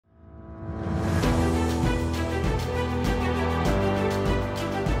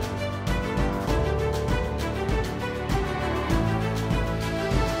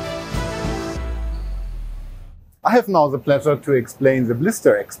I have now the pleasure to explain the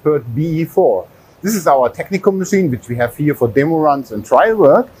Blister Expert BE4. This is our technical machine which we have here for demo runs and trial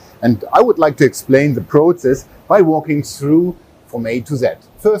work, and I would like to explain the process by walking through from A to Z.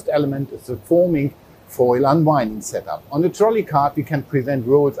 First element is the forming foil unwinding setup. On the trolley cart we can present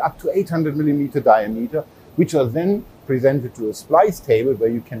rolls up to 800 mm diameter, which are then presented to a splice table where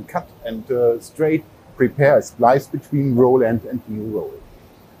you can cut and straight prepare a splice between roll end and new roll.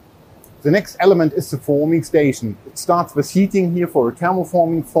 The next element is the forming station. It starts with heating here for a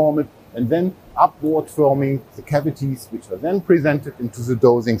thermoforming format and then upward forming the cavities, which are then presented into the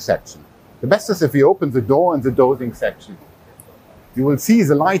dosing section. The best is if we open the door in the dosing section. You will see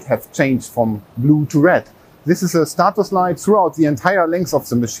the light have changed from blue to red. This is a status light throughout the entire length of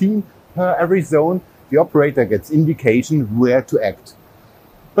the machine. Per every zone, the operator gets indication where to act.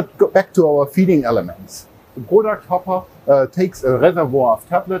 But go back to our feeding elements. The product hopper takes a reservoir of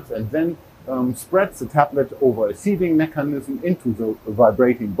tablets and then spreads the tablet over a seeding mechanism into the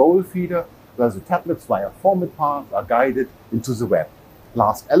vibrating bowl feeder, where the tablets via format paths are guided into the web.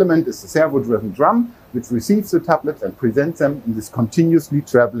 Last element is the servo-driven drum, which receives the tablets and presents them in this continuously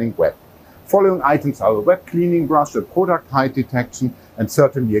traveling web. Following items are a web cleaning brush, a product height detection, and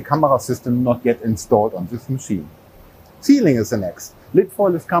certainly a camera system not yet installed on this machine. Sealing is the next. Lid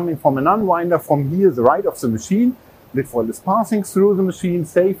foil is coming from an unwinder from here, the right of the machine. Lid foil is passing through the machine,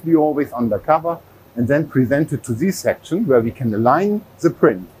 safely always under cover, and then presented to this section where we can align the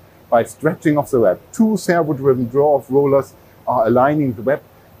print by stretching of the web. Two servo-driven draw-off rollers are aligning the web,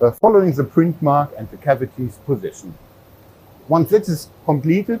 following the print mark and the cavity's position. Once this is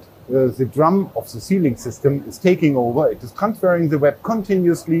completed, the drum of the sealing system is taking over. It is transferring the web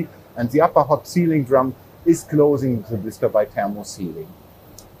continuously, and the upper hot sealing drum is closing the blister by thermo sealing.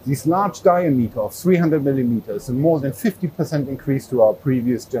 This large diameter of 300 mm is a more than 50% increase to our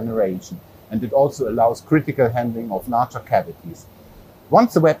previous generation, and it also allows critical handling of larger cavities.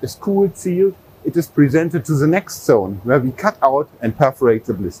 Once the web is cooled, sealed, it is presented to the next zone where we cut out and perforate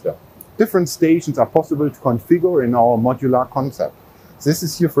the blister. Different stations are possible to configure in our modular concept. This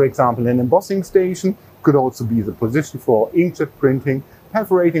is here, for example, an embossing station, could also be the position for inkjet printing,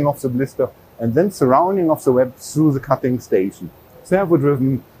 perforating of the blister, and then surrounding of the web through the cutting station.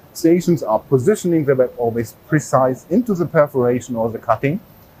 Servo-driven stations are positioning the web always precise into the perforation or the cutting,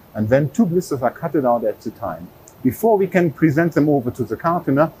 and then two blisters are cutted out at the time. Before we can present them over to the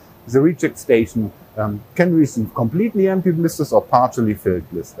cartoner, the reject station can receive completely empty blisters or partially filled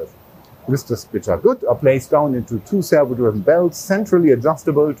blisters. Blisters which are good are placed down into two servo-driven belts, centrally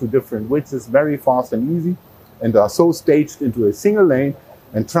adjustable to different widths, very fast and easy, and are so staged into a single lane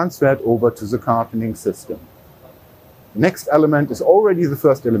and transferred over to the cartoning system. The next element is already the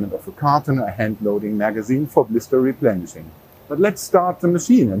first element of a cartoner, a hand-loading magazine for blister replenishing. But let's start the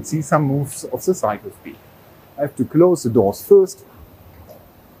machine and see some moves of the cycle speed. I have to close the doors first.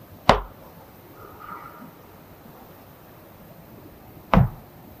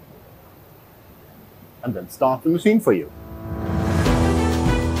 And then start the machine for you.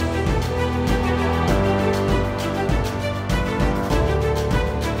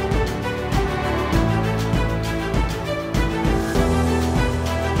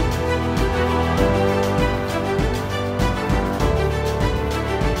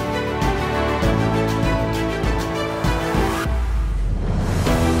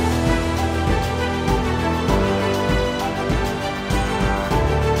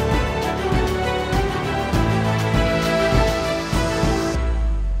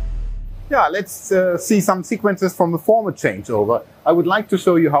 Yeah, let's see some sequences from the format changeover. I would like to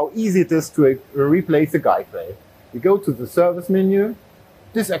show you how easy it is to replace the guide rail. You go to the service menu,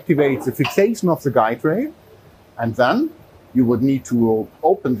 this activates the fixation of the guide rail, and then you would need to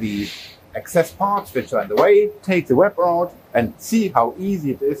open the access parts which are in the way, take the web out, and see how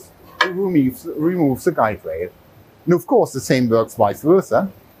easy it is to remove the guide rail. And of course the same works vice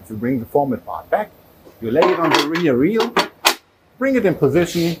versa. If you bring the format part back, you lay it on the rear wheel, bring it in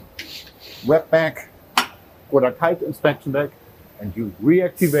position, web back, product height inspection back, and you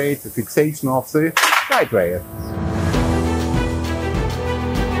reactivate the fixation of the guide rail.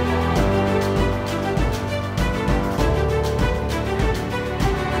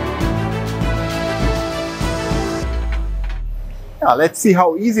 Now let's see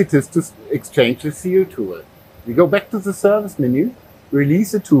how easy it is to exchange the seal tool. We go back to the service menu,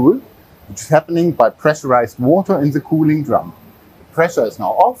 release the tool, which is happening by pressurized water in the cooling drum. The pressure is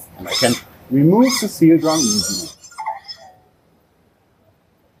now off, and I can remove the seal drum easily.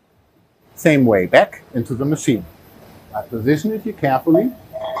 Same way back into the machine. I position it here carefully.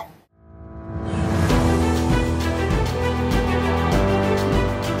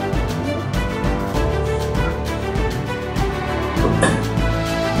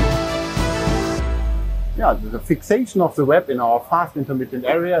 Yeah, the fixation of the web in our fast intermittent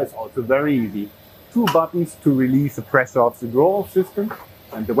area is also very easy. 2 buttons to release the pressure of the drawer system,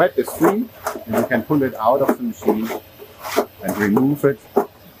 and the web is free, and you can pull it out of the machine and remove it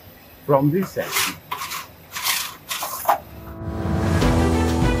from this section.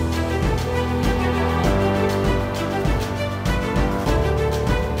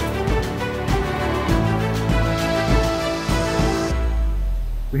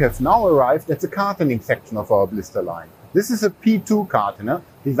 We have now arrived at the cartoning section of our blister line. This is a P2 cartoner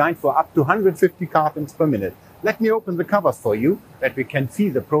designed for up to 150 cartons per minute. Let me open the covers for you that we can see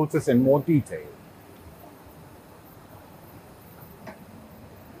the process in more detail.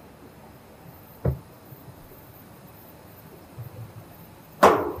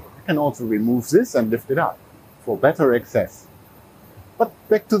 You can also remove this and lift it up for better access. But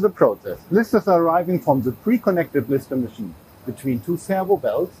back to the process. Blisters are arriving from the pre-connected blister machine. Between 2 servo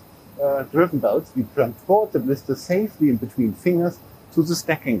belts, driven belts, we transport the blister safely in between fingers to the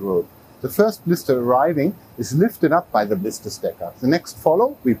stacking group. The first blister arriving is lifted up by the blister stacker. The next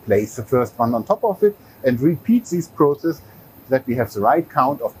follow, we place the first one on top of it and repeat this process that we have the right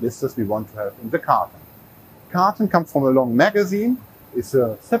count of blisters we want to have in the carton. Carton comes from a long magazine, is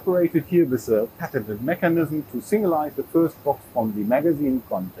separated here with a patented mechanism to signalize the first box from the magazine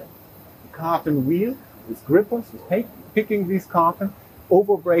content. The carton wheel with grippers is picking this carton,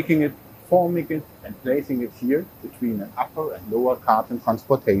 over-breaking it, forming it and placing it here between an upper and lower carton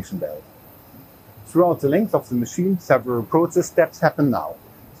transportation belt. Throughout the length of the machine, several process steps happen now.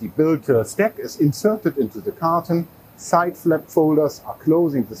 The built stack is inserted into the carton, side flap folders are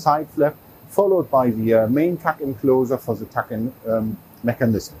closing the side flap, followed by the main tuck-in closer for the tuck-in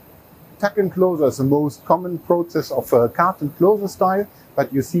mechanism. Tuck-in closer is the most common process of carton closer style,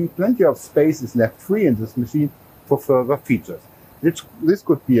 but you see plenty of space is left free in this machine for further features. This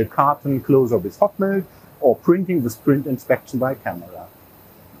could be a carton closer with hot melt or printing with print inspection by camera.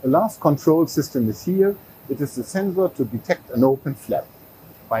 The last control system is here. It is the sensor to detect an open flap.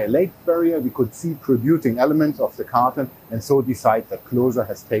 By a lake barrier, we could see producing elements of the carton and so decide that closure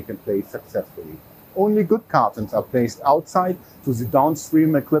has taken place successfully. Only good cartons are placed outside to the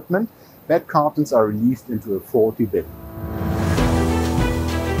downstream equipment. Bad cartons are released into a faulty bin.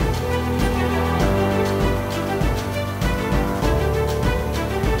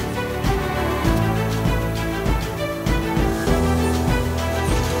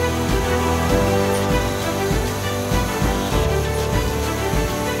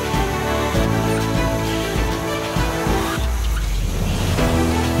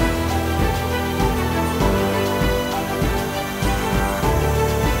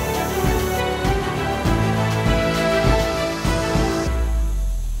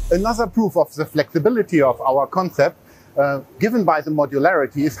 Another proof of the flexibility of our concept, given by the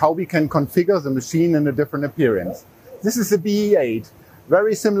modularity, is how we can configure the machine in a different appearance. This is a BE8.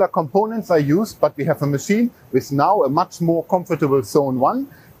 Very similar components are used, but we have a machine with now a much more comfortable Zone 1,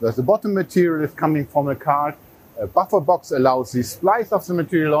 where the bottom material is coming from a card. A buffer box allows the splice of the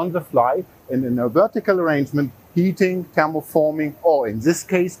material on the fly, and in a vertical arrangement, heating, thermoforming, or in this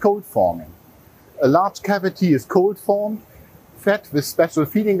case, cold forming. A large cavity is cold formed, fed with special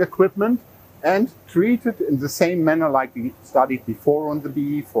feeding equipment and treated in the same manner like we studied before on the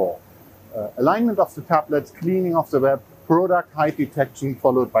BE4. Alignment of the tablets, cleaning of the web, product height detection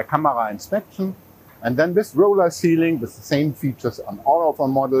followed by camera inspection, and then with roller sealing with the same features on all of our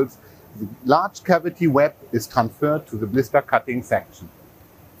models, the large cavity web is transferred to the blister cutting section.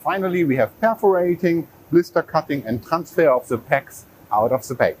 Finally, we have perforating, blister cutting and transfer of the packs out of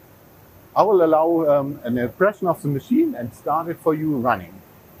the bag. I will allow an impression of the machine and start it for you running.